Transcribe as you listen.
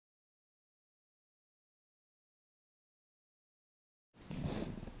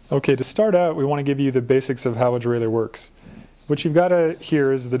Okay, to start out, we want to give you the basics of how a derailleur works. What you've got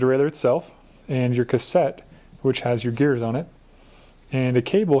here is the derailleur itself and your cassette, which has your gears on it. And a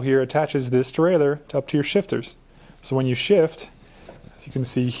cable here attaches this derailleur up to your shifters. So when you shift, as you can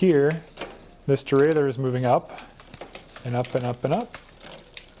see here, this derailleur is moving up and up and up and up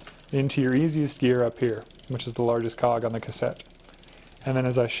into your easiest gear up here, which is the largest cog on the cassette. And then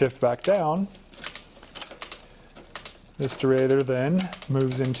as I shift back down, this derailleur then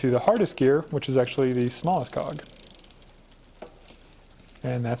moves into the hardest gear, which is actually the smallest cog.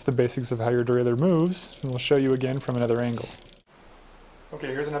 And that's the basics of how your derailleur moves, and we'll show you again from another angle. Okay,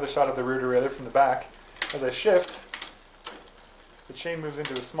 here's another shot of the rear derailleur from the back. As I shift, the chain moves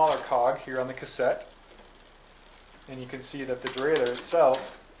into a smaller cog here on the cassette, and you can see that the derailleur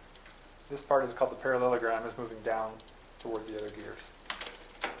itself, this part is called the parallelogram, is moving down towards the other gears.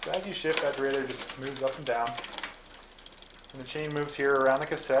 So as you shift, that derailleur just moves up and down. And the chain moves here around the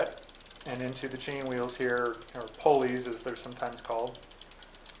cassette and into the chain wheels here, or pulleys as they're sometimes called,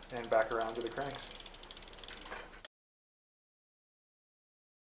 and back around to the cranks.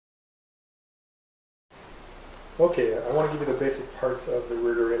 Okay, I want to give you the basic parts of the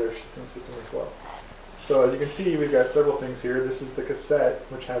rear derailleur shifting system as well. So as you can see, we've got several things here. This is the cassette,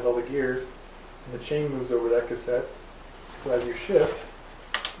 which has all the gears, and the chain moves over that cassette. So as you shift,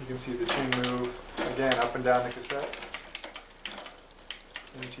 you can see the chain move again up and down the cassette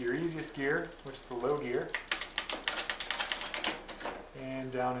into your easiest gear, which is the low gear, and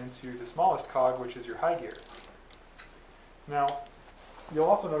down into the smallest cog, which is your high gear. Now, you'll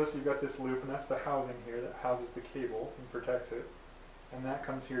also notice you've got this loop, and that's the housing here that houses the cable and protects it. And that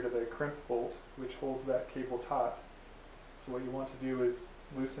comes here to the crimp bolt, which holds that cable taut. So what you want to do is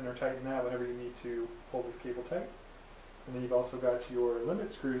loosen or tighten that whenever you need to hold this cable tight. And then you've also got your limit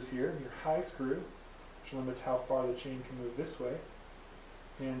screws here, your high screw, which limits how far the chain can move this way,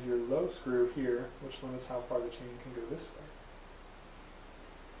 and your low screw here, which limits how far the chain can go this way.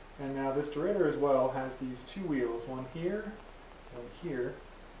 And now this derailleur as well has these two wheels, one here,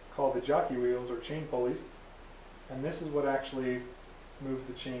 called the jockey wheels or chain pulleys, and this is what actually moves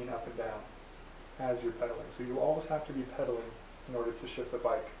the chain up and down as you're pedaling. So you always have to be pedaling in order to shift the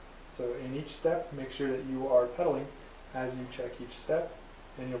bike. So in each step, make sure that you are pedaling as you check each step,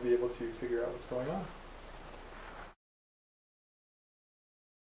 and you'll be able to figure out what's going on.